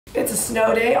It's a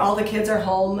snow day. All the kids are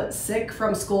home sick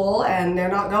from school and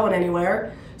they're not going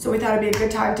anywhere. So we thought it'd be a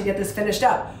good time to get this finished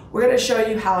up. We're gonna show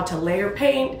you how to layer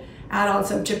paint, add on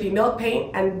some Chippy milk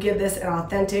paint, and give this an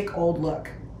authentic old look.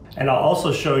 And I'll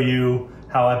also show you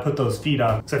how I put those feet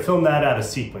on, because I filmed that out of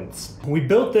sequence. We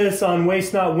built this on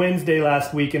Waste Not Wednesday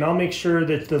last week, and I'll make sure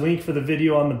that the link for the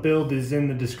video on the build is in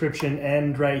the description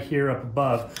and right here up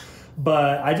above.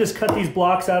 But I just cut these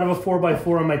blocks out of a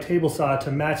 4x4 on my table saw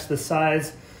to match the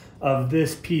size of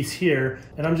this piece here,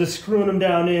 and I'm just screwing them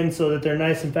down in so that they're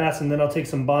nice and fast, and then I'll take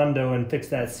some Bondo and fix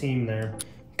that seam there.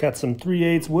 Got some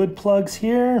 3/8 wood plugs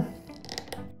here.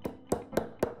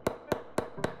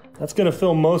 That's gonna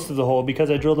fill most of the hole.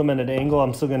 Because I drilled them at an angle,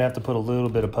 I'm still gonna have to put a little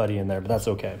bit of putty in there, but that's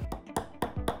okay.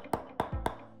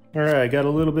 All right, got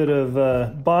a little bit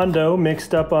of Bondo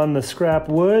mixed up on the scrap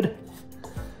wood.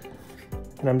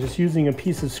 And I'm just using a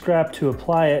piece of scrap to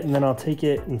apply it, and then I'll take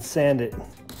it and sand it.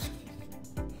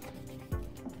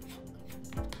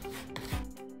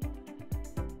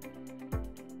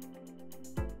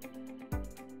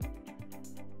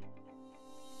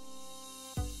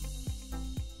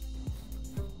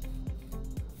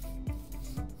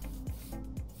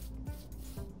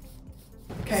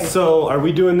 Okay. So are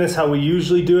we doing this how we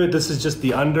usually do it? This is just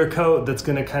the undercoat that's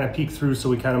gonna kind of peek through, so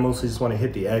we kind of mostly just want to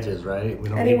hit the edges, right? We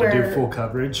don't need to do full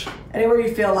coverage. Anywhere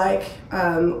you feel like.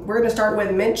 We're gonna start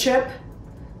with mint chip,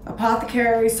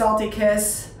 apothecary, salty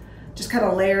kiss, just kind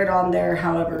of layer it on there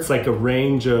however. It's like a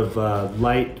range of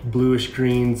light bluish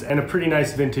greens and a pretty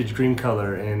nice vintage green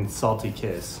color in salty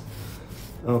kiss.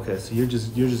 Okay, so you're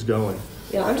just going.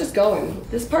 Yeah, I'm just going.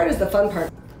 This part is the fun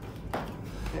part.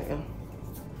 There you go.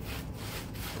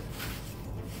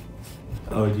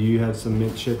 Oh, do you have some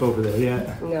mint chip over there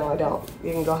yet? No, I don't.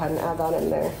 You can go ahead and add that in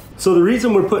there. So the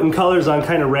reason we're putting colors on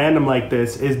kind of random like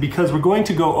this is because we're going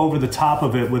to go over the top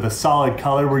of it with a solid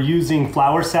color. We're using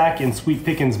Flour Sack and Sweet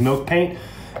Pickins milk paint,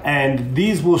 and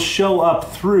these will show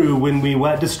up through when we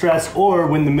wet distress or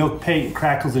when the milk paint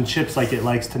crackles and chips like it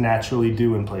likes to naturally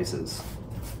do in places.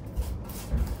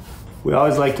 We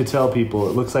always like to tell people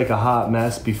it looks like a hot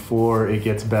mess before it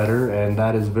gets better, and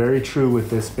that is very true with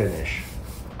this finish.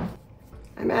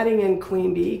 I'm adding in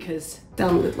Queen Bee because it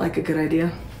sounded like a good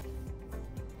idea.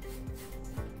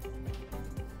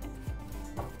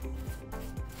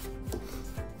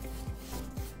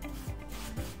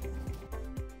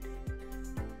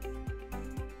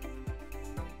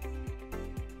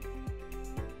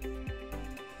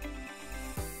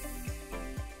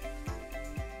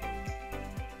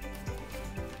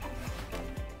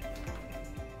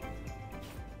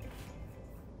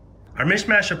 Our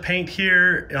mishmash of paint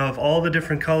here of all the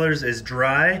different colors is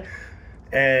dry,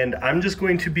 and I'm just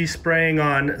going to be spraying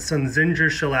on some ginger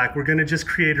shellac. We're gonna just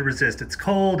create a resist. It's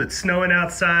cold, it's snowing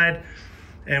outside,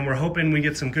 and we're hoping we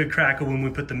get some good crackle when we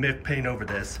put the milk paint over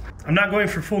this. I'm not going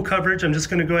for full coverage. I'm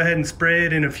just gonna go ahead and spray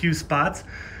it in a few spots,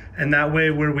 and that way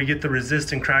where we get the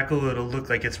resist and crackle, it'll look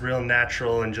like it's real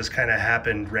natural and just kind of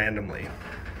happened randomly.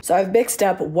 So I've mixed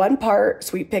up 1 part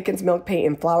Sweet Pickins milk paint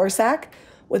in Flour Sack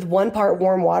with 1 part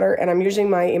warm water, and I'm using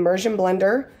my immersion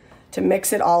blender to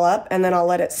mix it all up, and then I'll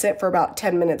let it sit for about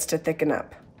 10 minutes to thicken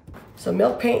up. So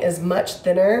milk paint is much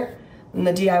thinner than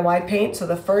the DIY paint, so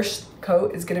the first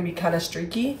coat is gonna be kind of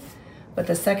streaky, but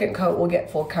the second coat will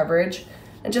get full coverage,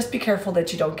 and just be careful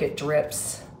that you don't get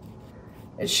drips.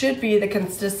 It should be the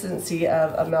consistency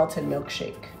of a melted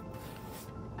milkshake.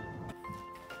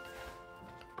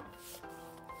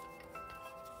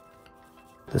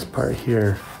 This part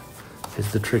here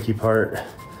is the tricky part,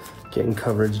 getting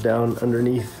coverage down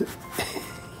underneath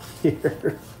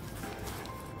here.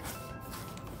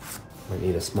 Might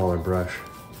need a smaller brush.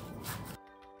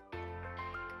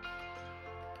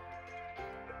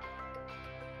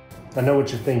 I know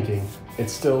what you're thinking. It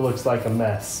still looks like a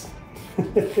mess.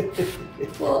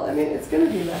 Well, I mean, it's gonna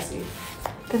be messy.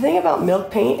 The thing about milk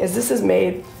paint is this is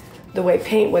made the way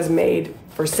paint was made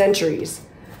for centuries.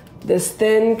 This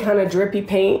thin, kind of drippy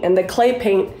paint, and the clay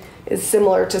paint is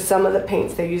similar to some of the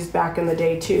paints they used back in the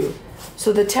day too.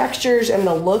 So the textures and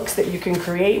the looks that you can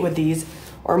create with these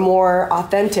are more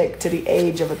authentic to the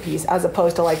age of a piece as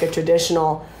opposed to like a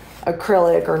traditional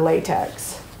acrylic or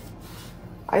latex.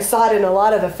 I saw it in a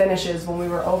lot of the finishes when we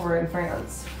were over in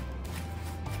France.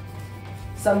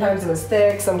 Sometimes it was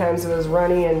thick, sometimes it was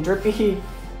runny and drippy.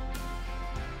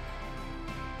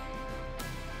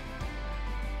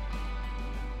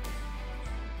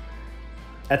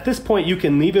 At this point, you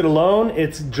can leave it alone.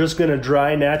 It's just gonna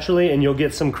dry naturally and you'll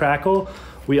get some crackle.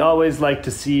 We always like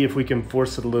to see if we can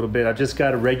force it a little bit. I've just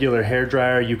got a regular hair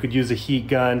dryer. You could use a heat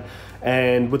gun.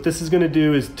 And what this is gonna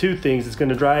do is 2 things. It's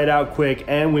gonna dry it out quick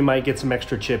and we might get some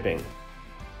extra chipping.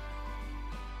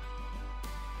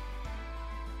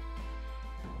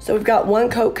 So we've got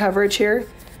 1 coat coverage here,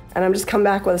 and I'm just coming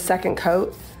back with a 2nd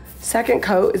coat. 2nd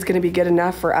coat is gonna be good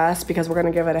enough for us because we're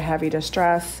gonna give it a heavy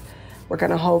distress. We're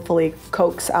gonna hopefully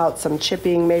coax out some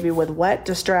chipping, maybe with wet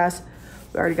distress.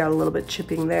 We already got a little bit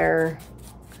chipping there,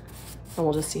 and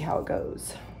we'll just see how it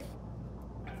goes.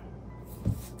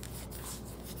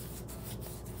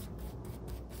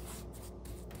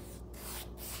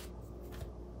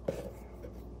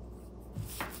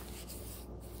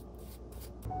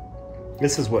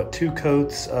 This is what 2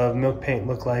 coats of milk paint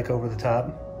look like over the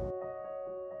top.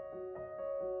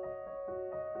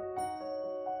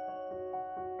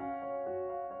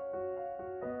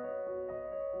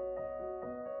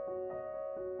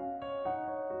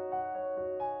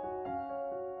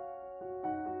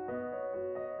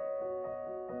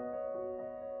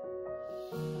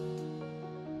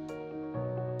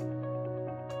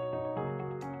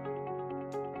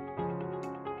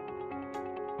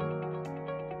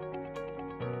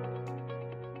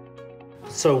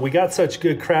 So we got such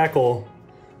good crackle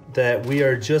that we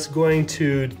are just going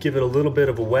to give it a little bit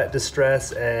of a wet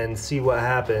distress and see what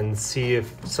happens, see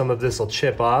if some of this will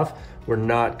chip off. We're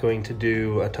not going to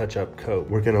do a touch-up coat.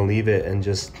 We're gonna leave it and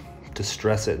just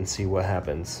distress it and see what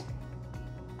happens.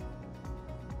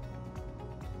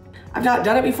 I've not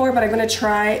done it before, but I'm gonna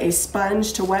try a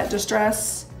sponge to wet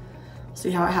distress. See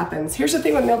how it happens. Here's the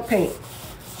thing with milk paint.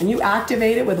 When you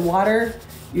activate it with water,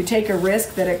 you take a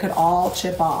risk that it could all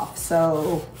chip off.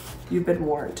 So you've been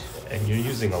warned. And you're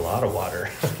using a lot of water.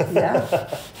 Yeah.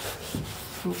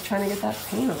 I'm trying to get that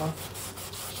paint off.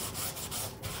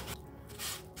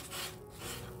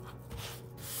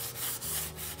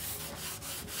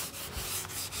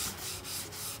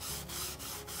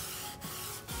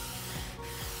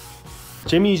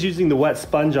 Jimmy's using the wet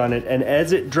sponge on it, and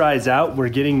as it dries out, we're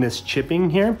getting this chipping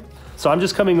here. So I'm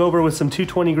just coming over with some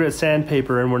 220 grit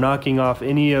sandpaper and we're knocking off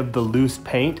any of the loose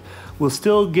paint. We'll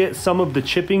still get some of the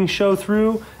chipping show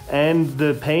through, and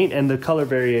the paint and the color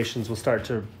variations will start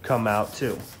to come out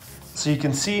too. So you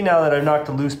can see now that I've knocked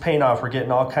the loose paint off, we're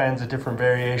getting all kinds of different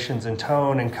variations in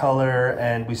tone and color,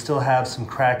 and we still have some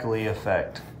crackly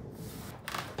effect.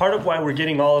 Part of why we're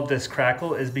getting all of this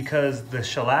crackle is because the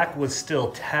shellac was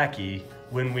still tacky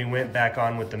when we went back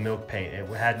on with the milk paint. It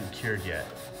hadn't cured yet.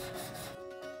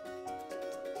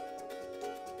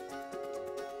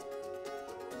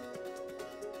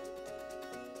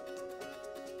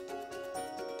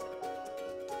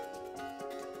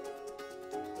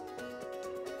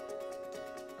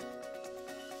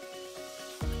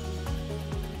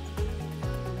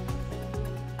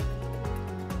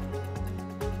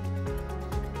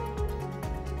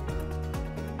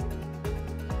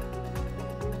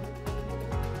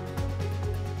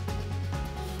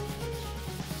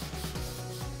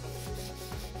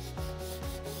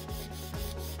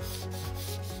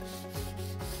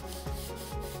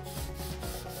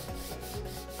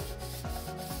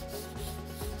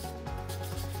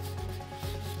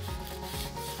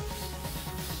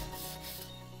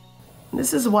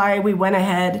 This is why we went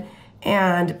ahead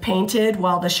and painted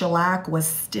while the shellac was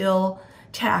still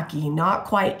tacky, not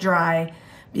quite dry,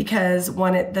 because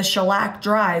when the shellac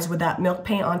dries with that milk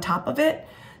paint on top of it,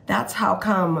 that's how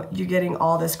come you're getting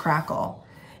all this crackle.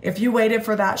 If you waited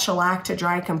for that shellac to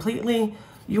dry completely,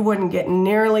 you wouldn't get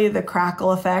nearly the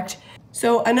crackle effect.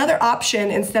 So another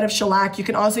option, instead of shellac, you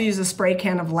can also use a spray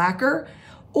can of lacquer,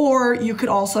 or you could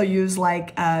also use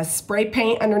like a spray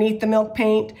paint underneath the milk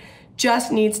paint.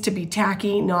 Just needs to be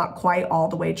tacky, not quite all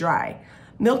the way dry.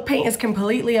 Milk paint is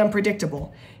completely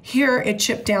unpredictable. Here, it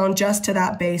chipped down just to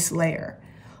that base layer.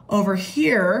 Over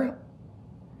here,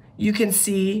 you can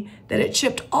see that it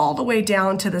chipped all the way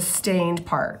down to the stained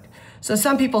part. So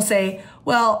some people say,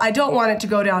 well, I don't want it to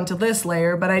go down to this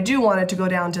layer, but I do want it to go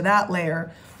down to that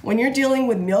layer. When you're dealing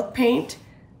with milk paint,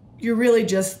 you're really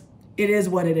just, it is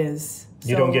what it is.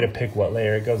 You don't get to pick what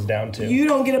layer it goes down to. You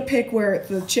don't get to pick where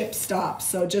the chip stops,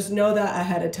 so just know that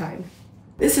ahead of time.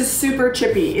 This is super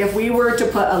chippy. If we were to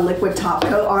put a liquid top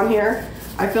coat on here,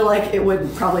 I feel like it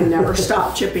would probably never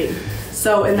stop chipping.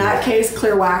 So in that case,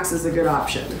 clear wax is a good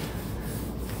option.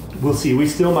 We'll see. We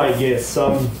still might get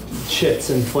some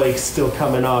chips and flakes still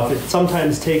coming off. It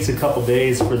sometimes takes a couple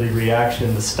days for the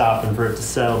reaction to stop and for it to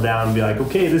settle down and be like,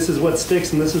 okay, this is what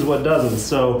sticks and this is what doesn't.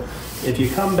 So if you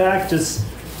come back, just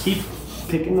keep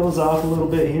picking those off a little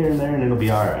bit here and there and it'll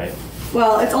be all right.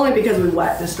 Well, it's only because we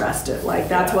wet distressed it. Like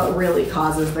that's what really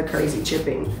causes the crazy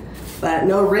chipping. But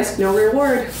no risk, no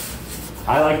reward.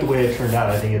 I like the way it turned out.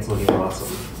 I think it's looking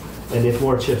awesome. And if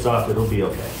more chips off, it'll be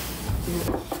okay.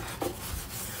 Yeah.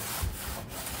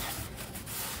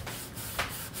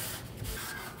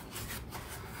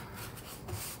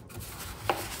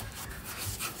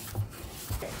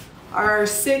 Our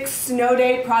 6 snow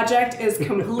day project is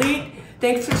complete.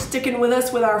 Thanks for sticking with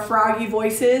us with our froggy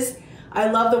voices.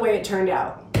 I love the way it turned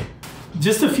out.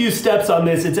 Just a few steps on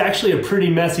this. It's actually a pretty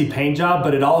messy paint job,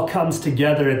 but it all comes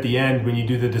together at the end when you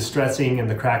do the distressing and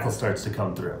the crackle starts to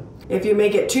come through. If you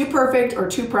make it too perfect or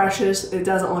too precious, it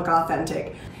doesn't look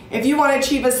authentic. If you want to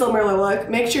achieve a similar look,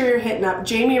 make sure you're hitting up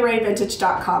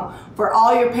JamiRayVintage.com for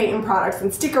all your painting products,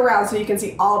 and stick around so you can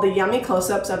see all the yummy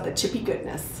close-ups of the Chippy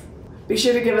goodness. Be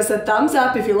sure to give us a thumbs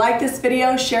up if you like this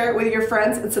video, share it with your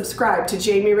friends, and subscribe to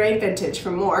Jami Ray Vintage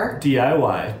for more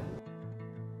DIY.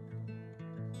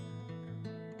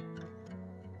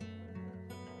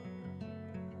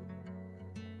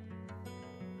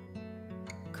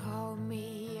 Call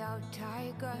me out,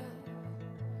 tiger.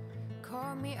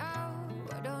 Call me out,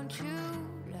 why don't you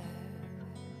love?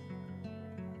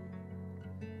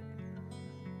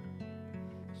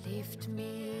 Lift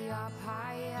me up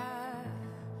higher,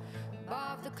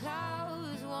 above the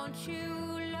clouds, won't you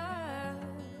love?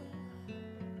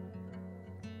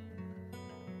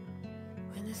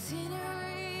 When the sinner